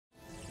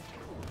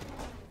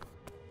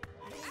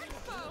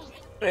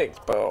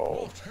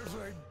Expo. What have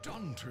they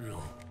done to you?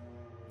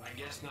 I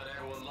guess not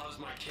everyone loves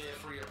my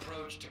carefree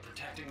approach to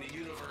protecting the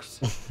universe.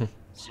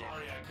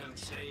 Sorry I couldn't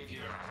save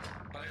you,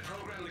 but I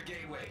programmed the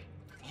gateway.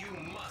 You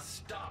must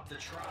stop the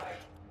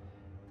tribe.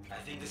 I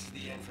think this is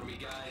the end for me,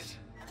 guys.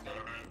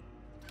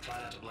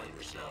 Try not to blame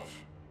yourself.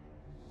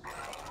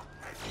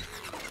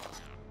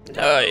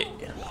 Nej.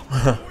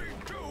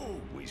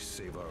 We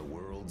save our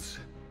worlds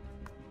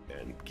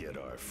and get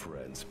our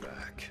friends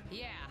back.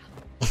 Yeah.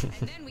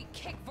 And then we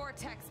kick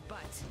Vortex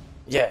butt.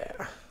 Ja.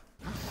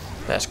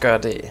 Lad os gøre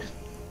det.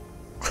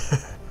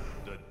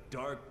 The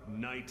Dark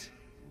Knight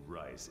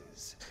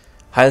rises.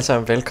 Hej alle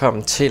sammen,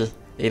 velkommen til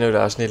endnu et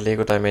afsnit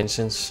Lego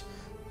Dimensions.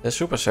 Det er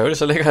super sørgeligt,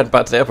 så ligger han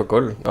bare der på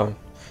gulvet. Og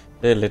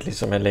det er lidt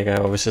ligesom han ligger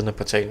over ved siden af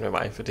portalen med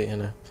mig, fordi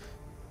han er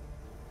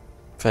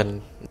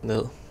faldet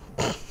ned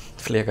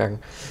flere gange.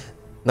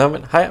 Nå,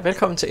 men hej,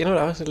 velkommen til endnu et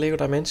afsnit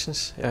Lego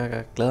Dimensions.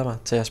 Jeg glæder mig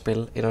til at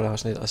spille endnu et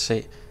afsnit og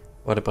se,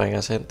 hvor det bringer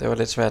os hen. Det var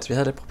lidt svært, vi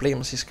havde lidt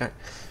problemer sidste gang.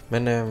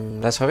 Men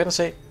lad os hoppe ind og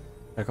se,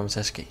 hvad der kommer til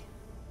at ske.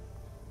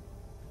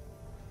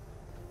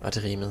 Og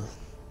det rimede.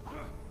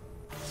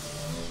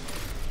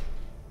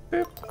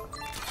 Bip.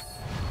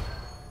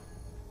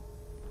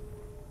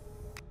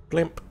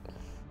 Blimp.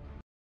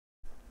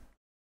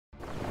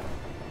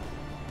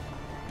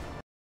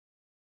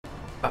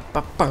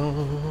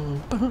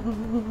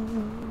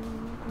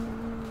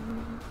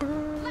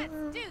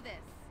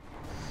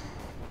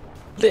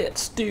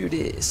 Let's do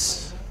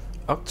this.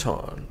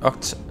 Octon.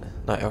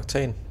 Nej,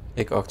 Octane.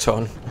 Ikke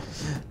Octon.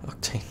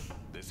 Octane.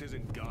 This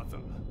isn't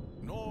Gotham.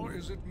 Nor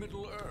is it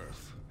Middle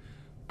Earth.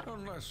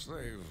 Unless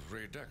they've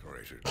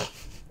redecorated.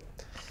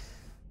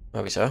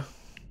 Hvad er vi så?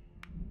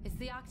 It's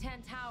the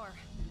Octane Tower.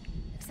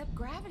 Except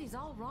gravity's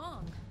all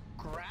wrong.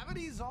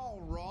 Gravity's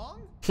all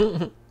wrong?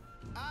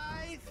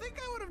 I think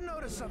I would have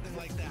noticed something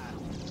like that.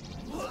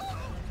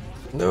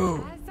 No,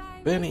 As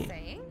I Benny. was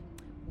saying,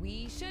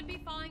 we should be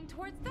flying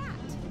towards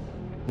that.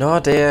 Nå,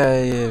 det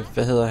er,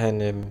 hvad hedder han,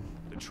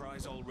 The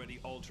try's already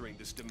altering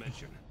this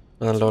dimension.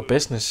 han Lord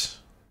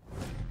Business.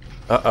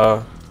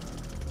 Uh-oh.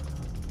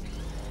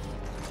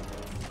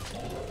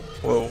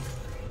 Wow.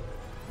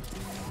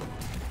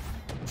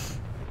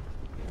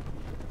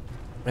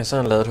 Men så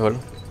har han lavet et hul.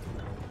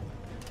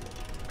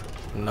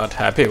 Not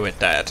happy with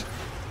that.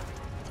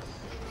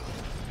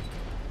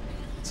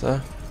 Så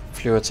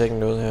flyver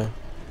tingene ud her.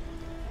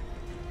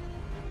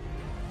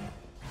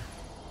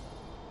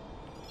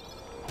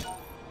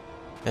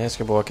 Ja, jeg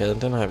skal bruge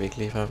arkaden, den har vi ikke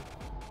lige frem.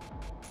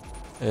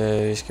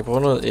 Vi skal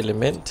bruge noget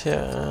element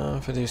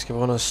her, fordi vi skal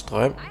bruge noget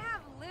strøm. I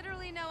have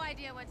literally no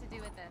idea what to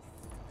do with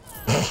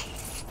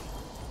this.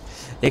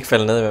 Ikke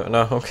falde ned.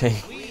 Nå, okay.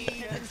 We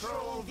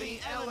control the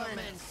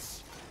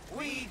elements.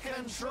 We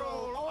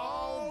control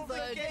all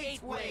the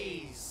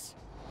gateways.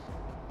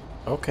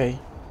 Okay.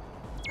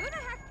 Who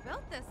the heck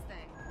built this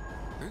thing?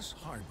 This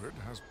hybrid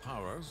has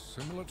powers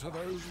similar to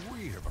those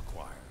we have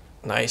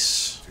acquired.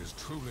 Nice. It is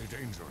truly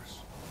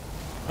dangerous.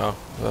 Nå,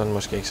 så er den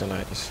måske ikke så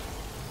nice.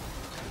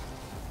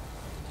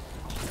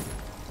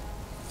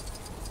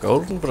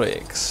 Golden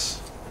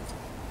bricks.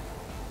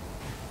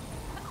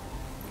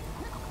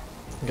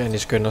 Jeg kan lige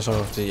skynde os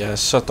over, fordi jeg er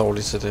så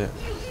dårlig til det.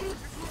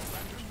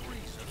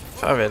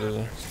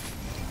 Farvel.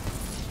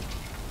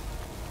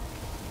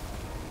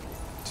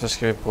 Så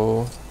skal vi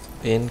bruge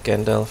en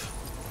Gandalf.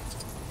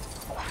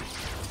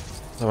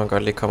 Så man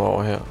godt lige komme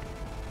over her.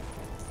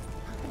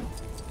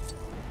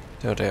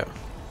 Det var der.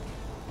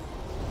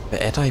 Hvad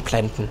er der i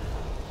planten?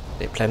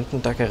 Det er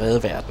planten, der kan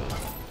redde verden.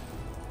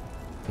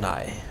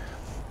 Nej.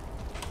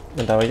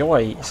 Men der var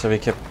jord i, så vi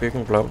kan bygge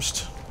en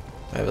blomst.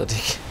 Jeg ved det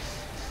ikke.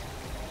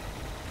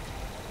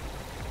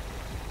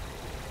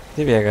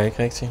 Det virker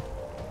ikke rigtigt.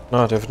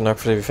 Nå, det er nok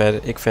fordi vi er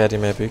ikke færdige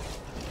med at bygge.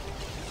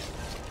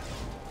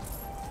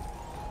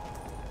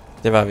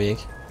 Det var vi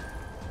ikke.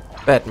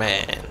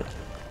 Batman!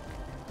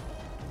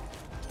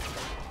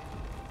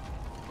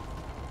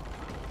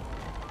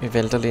 Vi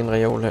vælter lige en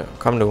reol her.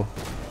 Kom nu.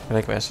 Det kan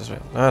ikke være så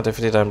svært. Nå, det er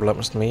fordi der er en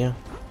blomst mere.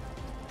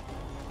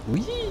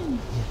 Whee!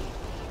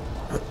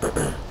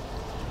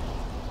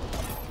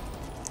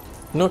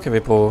 Nu kan vi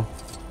bruge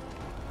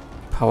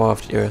Power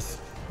of the Earth.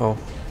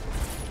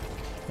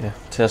 Ja,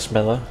 til at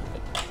smadre.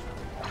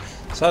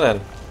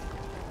 Sådan.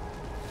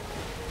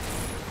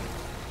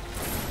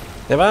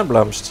 Det var en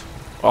blomst.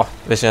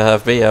 Hvis jeg havde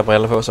haft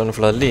VR-briller på, så havde den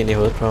fløjet lige ind i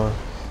hovedet på mig.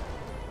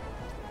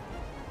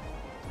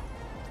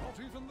 Not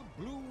even the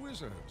Blue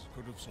Wizards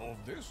could have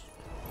solved this.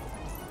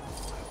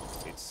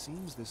 It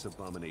seems this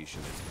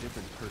abomination has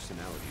different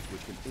personalities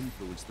which can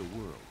influence the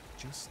world,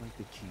 just like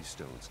the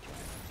Keystones can.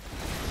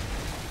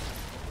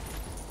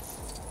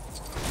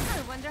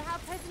 I wonder how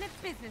President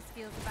Business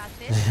feels about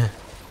this.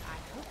 I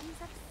hope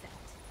he's upset.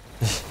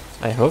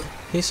 I hope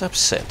he's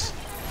upset.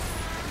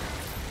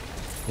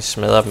 Vi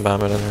smadrer dem bare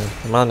med den her.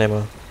 Det er meget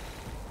nemmere.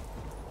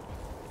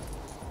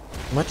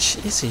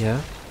 Much easier.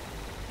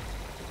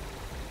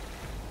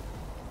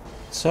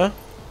 Så. I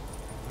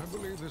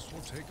believe this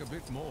will take a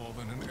bit more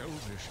than an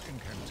elvish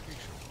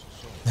incantation to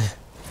solve.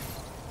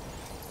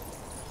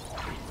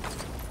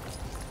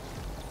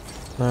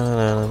 Na,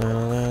 na, na, na,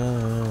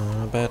 na, na.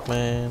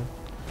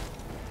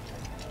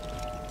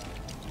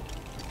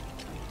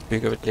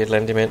 bygger vi lidt et eller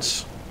andet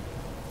imens.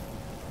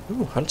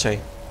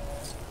 Håndtag.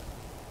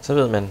 Så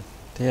ved man,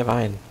 det er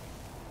vejen.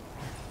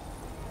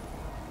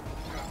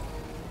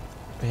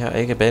 Vi har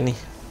ikke Benny.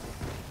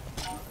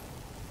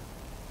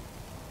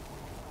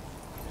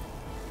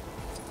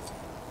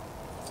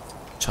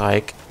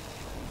 Træk.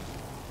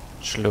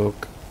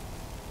 Sluk.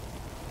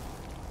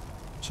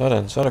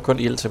 Sådan, så er der kun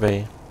ild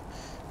tilbage.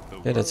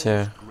 Det er der til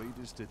at...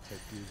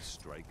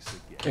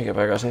 Jeg kan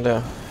bare gøre sådan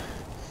der.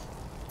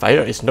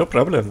 Fire is no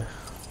problem.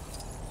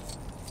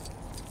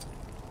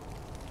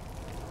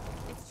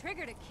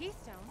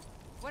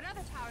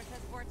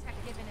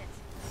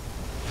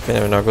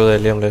 Finder vi nok ud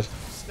af lige om lidt.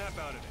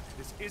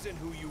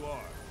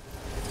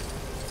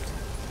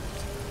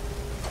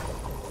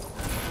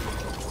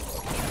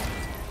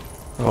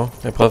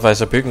 Jeg prøvede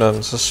faktisk at bygge noget,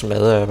 men så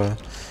smadrer jeg bare.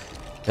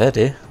 Hvad er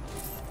det?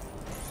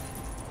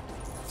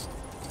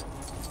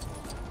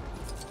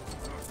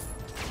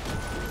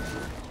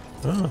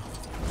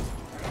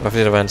 Bare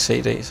fordi der var en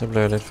CD, så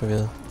blev jeg lidt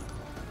forvirret.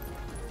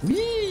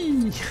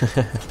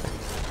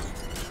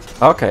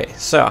 Okay,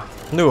 så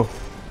nu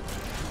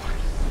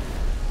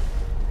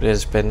bliver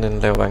det spændende. Den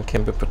laver bare en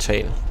kæmpe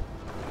portal.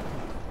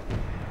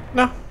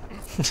 Nå.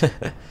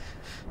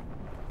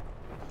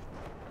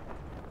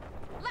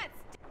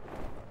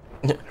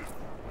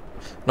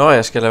 Nå,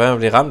 jeg skal lade være med at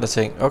blive ramt af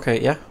ting.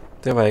 Okay, ja.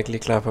 Det var jeg ikke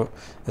lige klar på.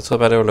 Jeg troede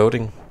bare, det var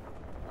loading.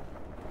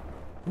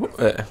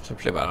 Så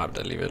blev jeg bare ramt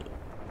alligevel.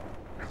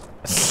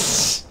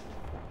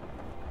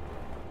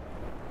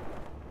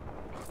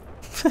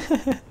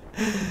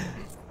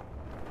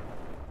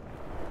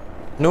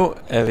 Nu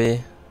er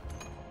vi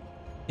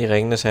i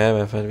Ringenes Herre i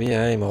hvert fald. Vi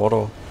er i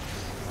Mordor.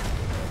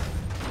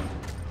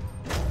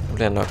 Nu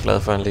bliver jeg nok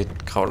glad for, at han lige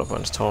kravler på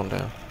hans tårn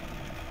der.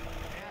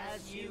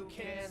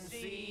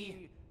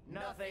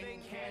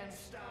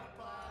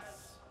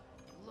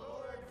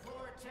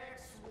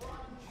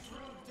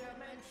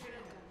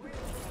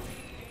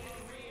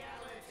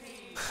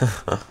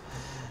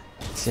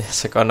 De er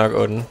så godt nok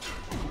onde.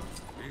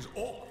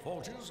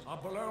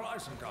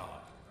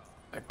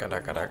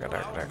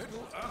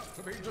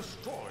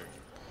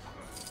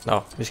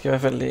 Nå, vi skal i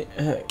hvert fald lige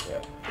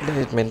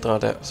lidt mindre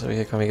der, så vi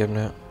kan komme igennem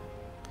her.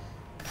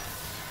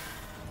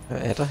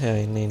 Hvad er der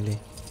herinde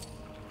egentlig?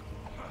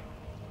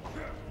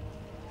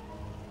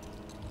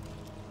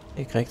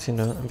 Ikke rigtig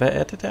noget. Hvad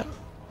er det der?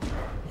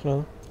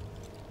 Noget.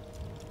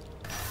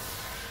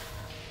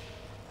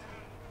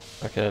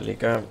 Okay, jeg lige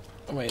gøre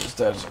mig helt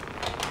størrelse.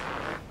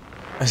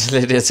 Altså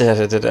lidt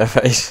irriterende det der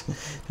faktisk.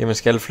 Det man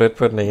skal flytte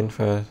på den ene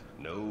for...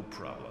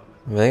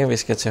 Jeg ved ikke om vi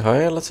skal til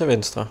højre eller til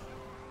venstre.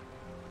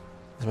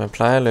 Altså man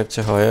plejer at løbe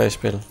til højre i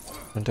spil.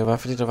 Men det var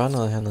fordi der var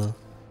noget hernede.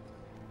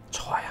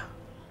 Tror jeg.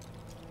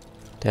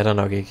 Det er der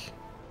nok ikke.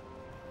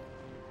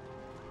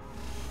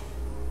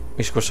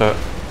 Vi skulle så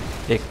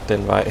ikke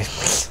den vej.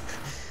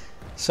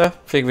 Så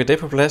fik vi det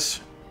på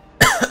plads.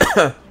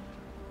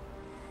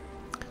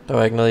 Der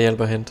var ikke noget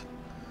hjælp at hente.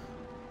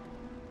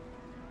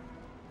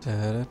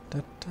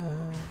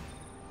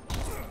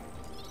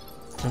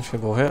 Hvem skal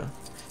vi bruge her?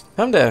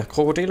 Ham der,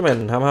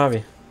 krokodilmanden, ham har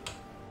vi.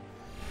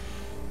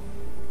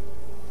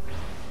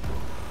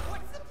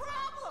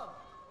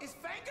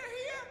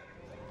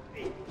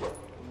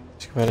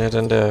 Skal bare have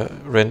den der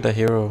render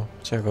hero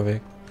til at gå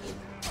væk.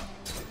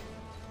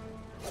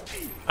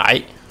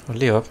 Nej, hold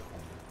lige op.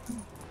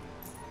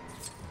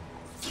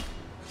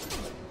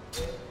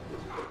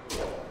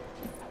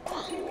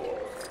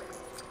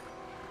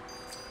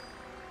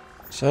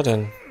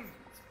 Sådan.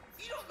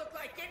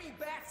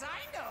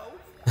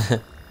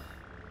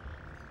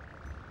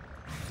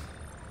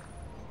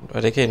 Var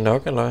det ikke helt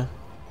nok, eller hvad?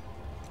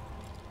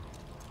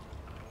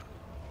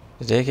 Det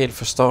er det, jeg ikke helt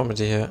forstår med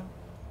de her.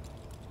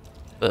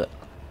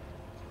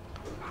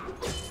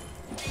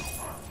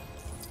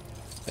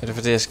 Er det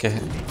fordi, jeg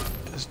skal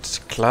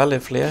klare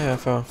lidt flere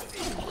herfor?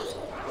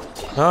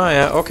 Nå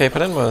ja, okay, på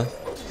den måde.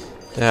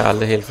 Det har jeg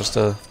aldrig helt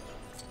forstået.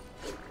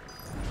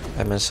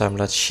 At man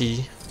samler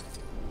chi.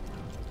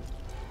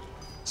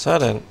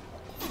 Sådan.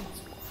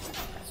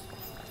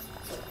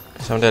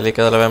 Som der lige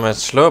gad at lade være med at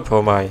slå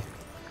på mig.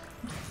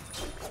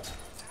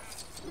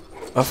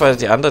 Hvorfor er det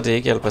de andre, det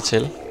ikke hjælper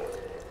til?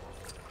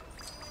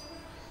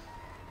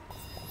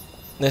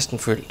 Næsten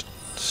fyldt.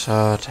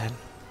 Sådan.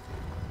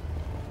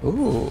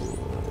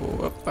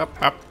 Op, op,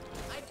 op.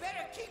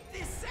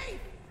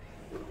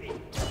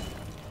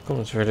 Kunne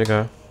man selvfølgelig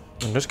gøre.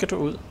 Men nu skal du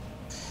ud.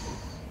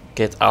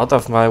 Get out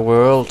of my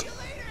world.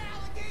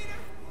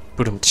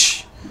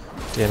 Budum-tsch.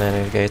 Det er en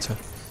alligator.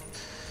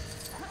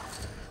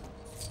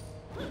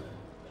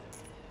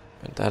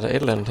 Men der er der et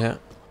eller andet her.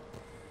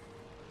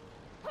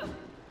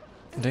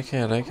 Det kan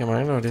jeg da ikke. Jeg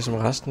mangler jo ligesom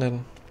resten af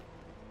den.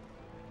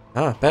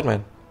 Ah,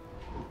 Batman.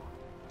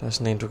 Der er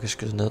sådan en, du kan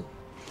skyde ned.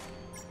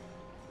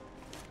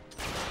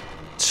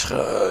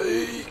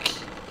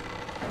 Træk.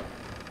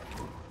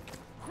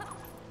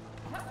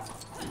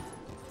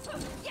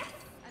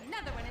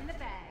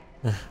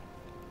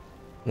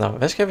 Nå,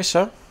 hvad skal vi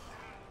så?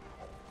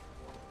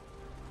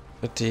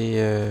 Fordi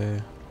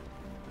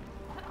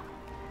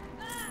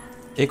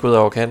ikke ud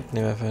over kanten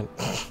i hvert fald.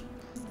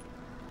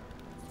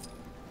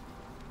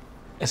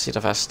 Jeg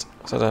sitter fast.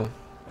 Sådan.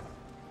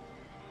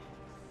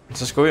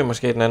 Så skulle jeg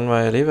måske den anden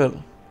vej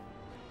alligevel.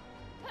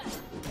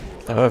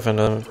 Der var i hvert fald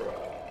noget.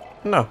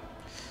 Nå.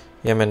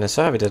 Jamen,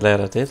 så har vi det lært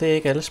af det. Det er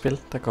ikke alle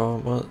spil, der går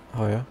mod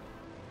højre.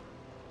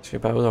 Skal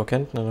vi bare ud over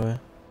kanten, eller hvad?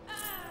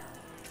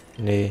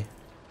 Næh.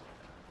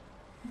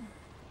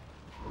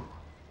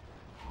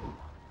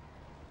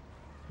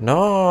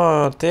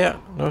 Nå, der.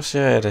 Nu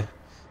ser jeg det.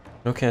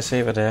 Nu kan jeg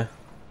se, hvad det er.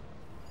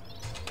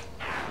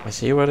 I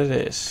see what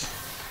it is.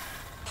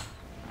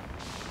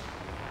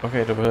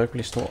 Okay, du behøver ikke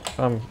blive stor.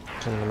 Bare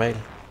sådan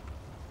normal.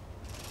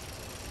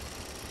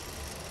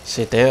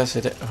 Se der,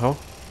 se der. Hov.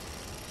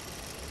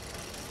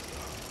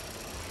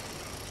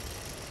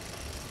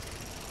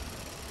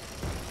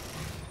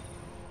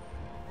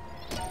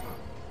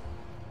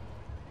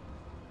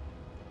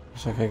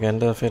 Så kan jeg gerne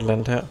lade for et eller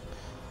andet her.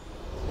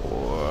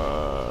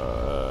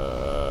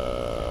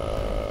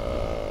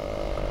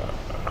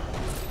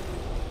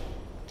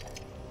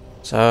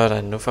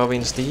 Sådan, nu får vi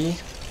en stige.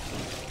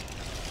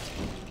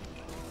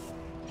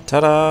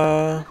 Tada!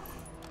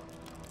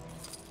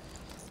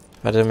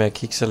 Bare det med at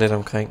kigge sig lidt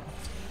omkring.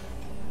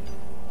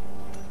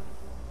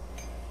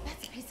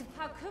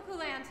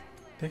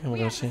 Det kan man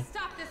godt se.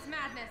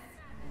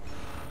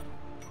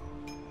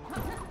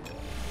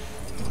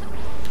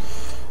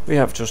 We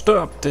have to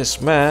stop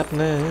this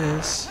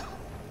madness.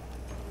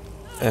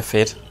 Er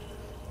fedt.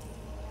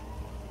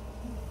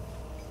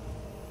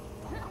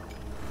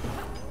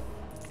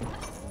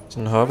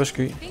 Sådan en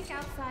hoppesky.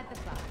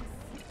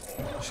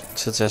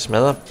 Tid til at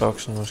smadre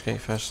boksen måske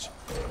først.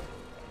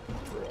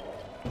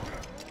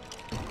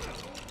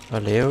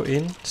 Og lave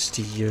en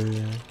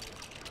stige.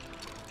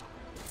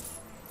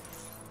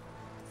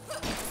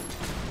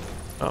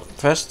 Nå,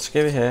 først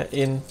skal vi have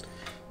en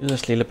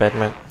yderst lille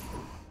Batman.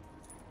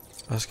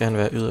 Og så skal han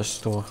være yderst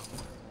stor.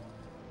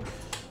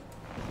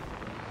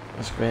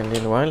 Og så skal vi have en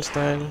lille wild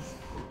style.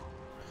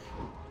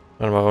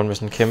 Man var rundt med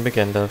sådan en kæmpe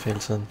Gandalf hele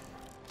tiden.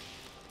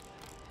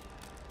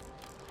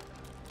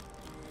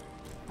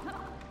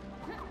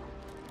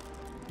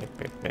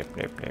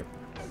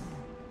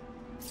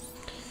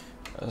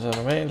 Og så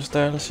normal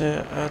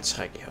størrelse og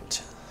træk i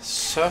håndtaget.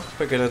 Så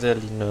begynder det at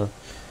ligne noget.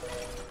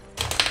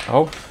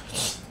 Og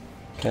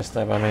kaster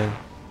jeg bare med ind.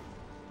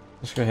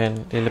 Nu skal vi have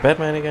en lille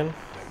Batman igen. Jeg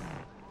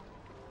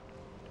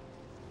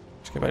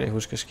skal bare lige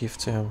huske at skifte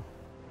til ham.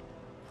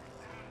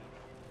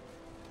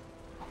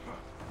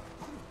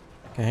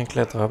 Kan han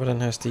klatre op ad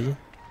den her stige?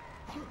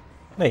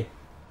 Nej.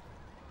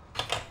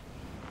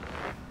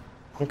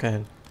 Nu kan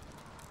han.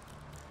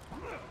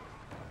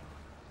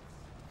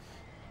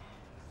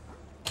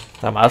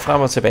 Der er meget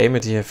frem og tilbage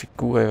med de her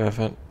figurer i hvert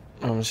fald,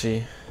 må man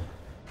sige.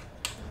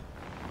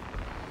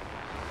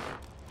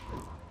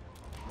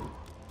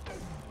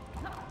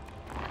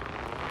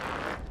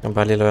 Jeg kan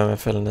bare lige lade være med at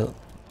falde ned.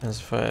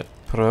 Altså for et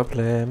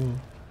problem.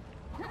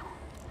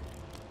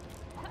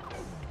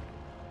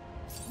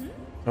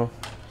 Nu.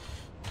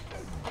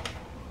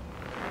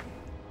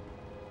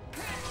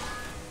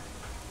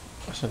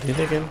 Og så lidt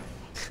igen.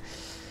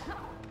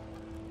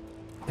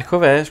 Det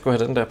kunne være, at jeg skulle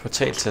have den der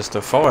portal til at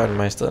stå foran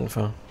mig i stedet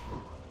for.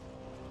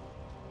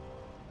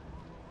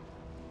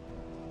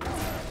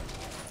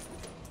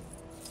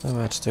 Der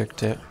var et stykke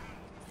der. Det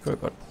kunne jeg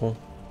godt bruge.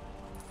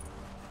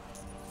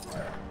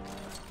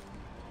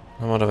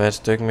 Nu må der være et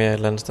stykke mere et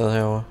eller andet sted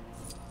herovre.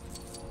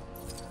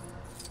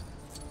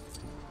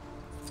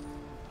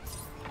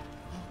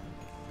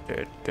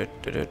 Det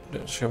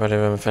skal bare det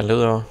være med at falde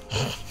ud over.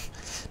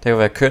 Det kan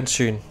være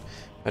kønssyn.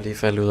 Og lige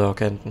falde ud over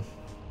kanten.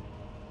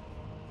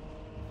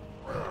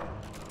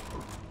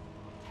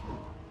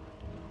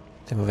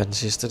 Det må være den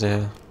sidste, det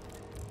her.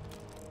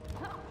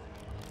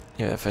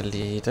 I hvert fald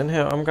lige i den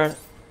her omgang.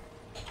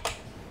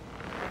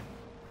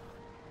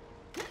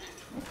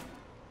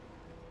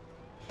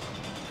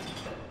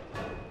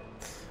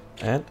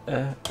 And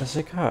a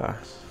cigar.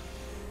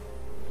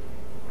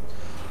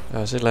 Der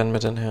er også et eller andet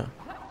med den her.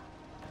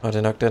 Og det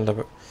er nok den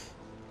der...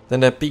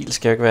 Den der bil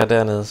skal jo ikke være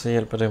dernede, så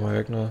hjælper det mig jo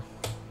ikke noget.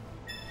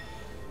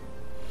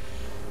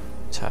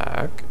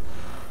 Tak.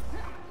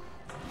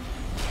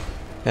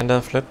 Han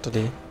der flytter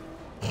lige.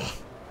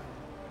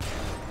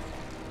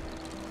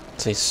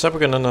 Se, så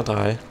begynder den at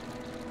dreje.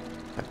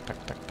 Tak, tak,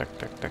 tak, tak,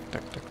 tak, tak,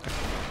 tak, tak, tak.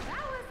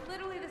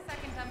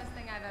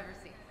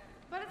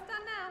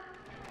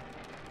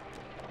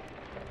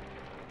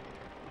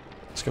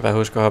 Skal bare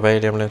huske at hoppe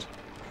af lige om lidt.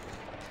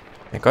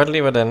 Jeg kan godt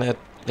lide, hvordan at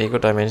Lego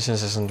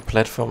Dimensions er sådan et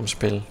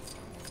platformspil.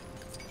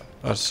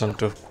 Og sådan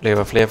du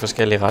lever flere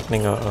forskellige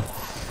retninger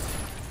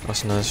og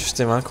sådan noget. Jeg synes,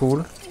 det er meget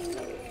cool.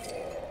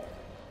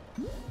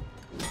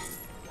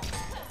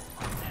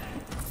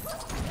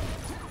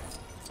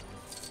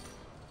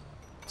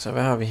 Så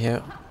hvad har vi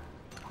her?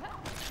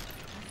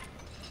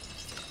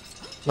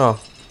 Nå.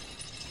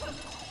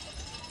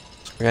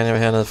 Så vil jeg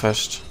hernede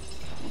først.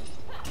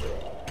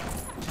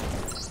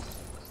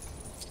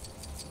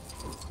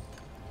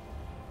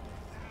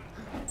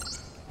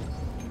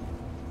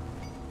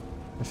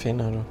 Hvad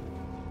finder du?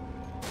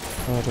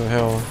 Hvor er du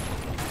herovre? I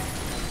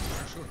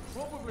should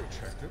probably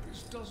check that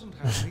this doesn't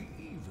have any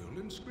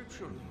evil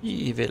inscription.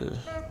 I ville.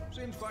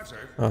 Seems quite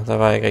safe. Der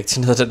var ikke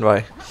rigtig noget den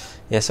vej.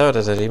 Ja, så var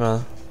det da lige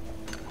meget.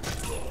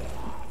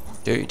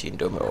 Dø, din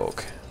dumme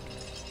ork.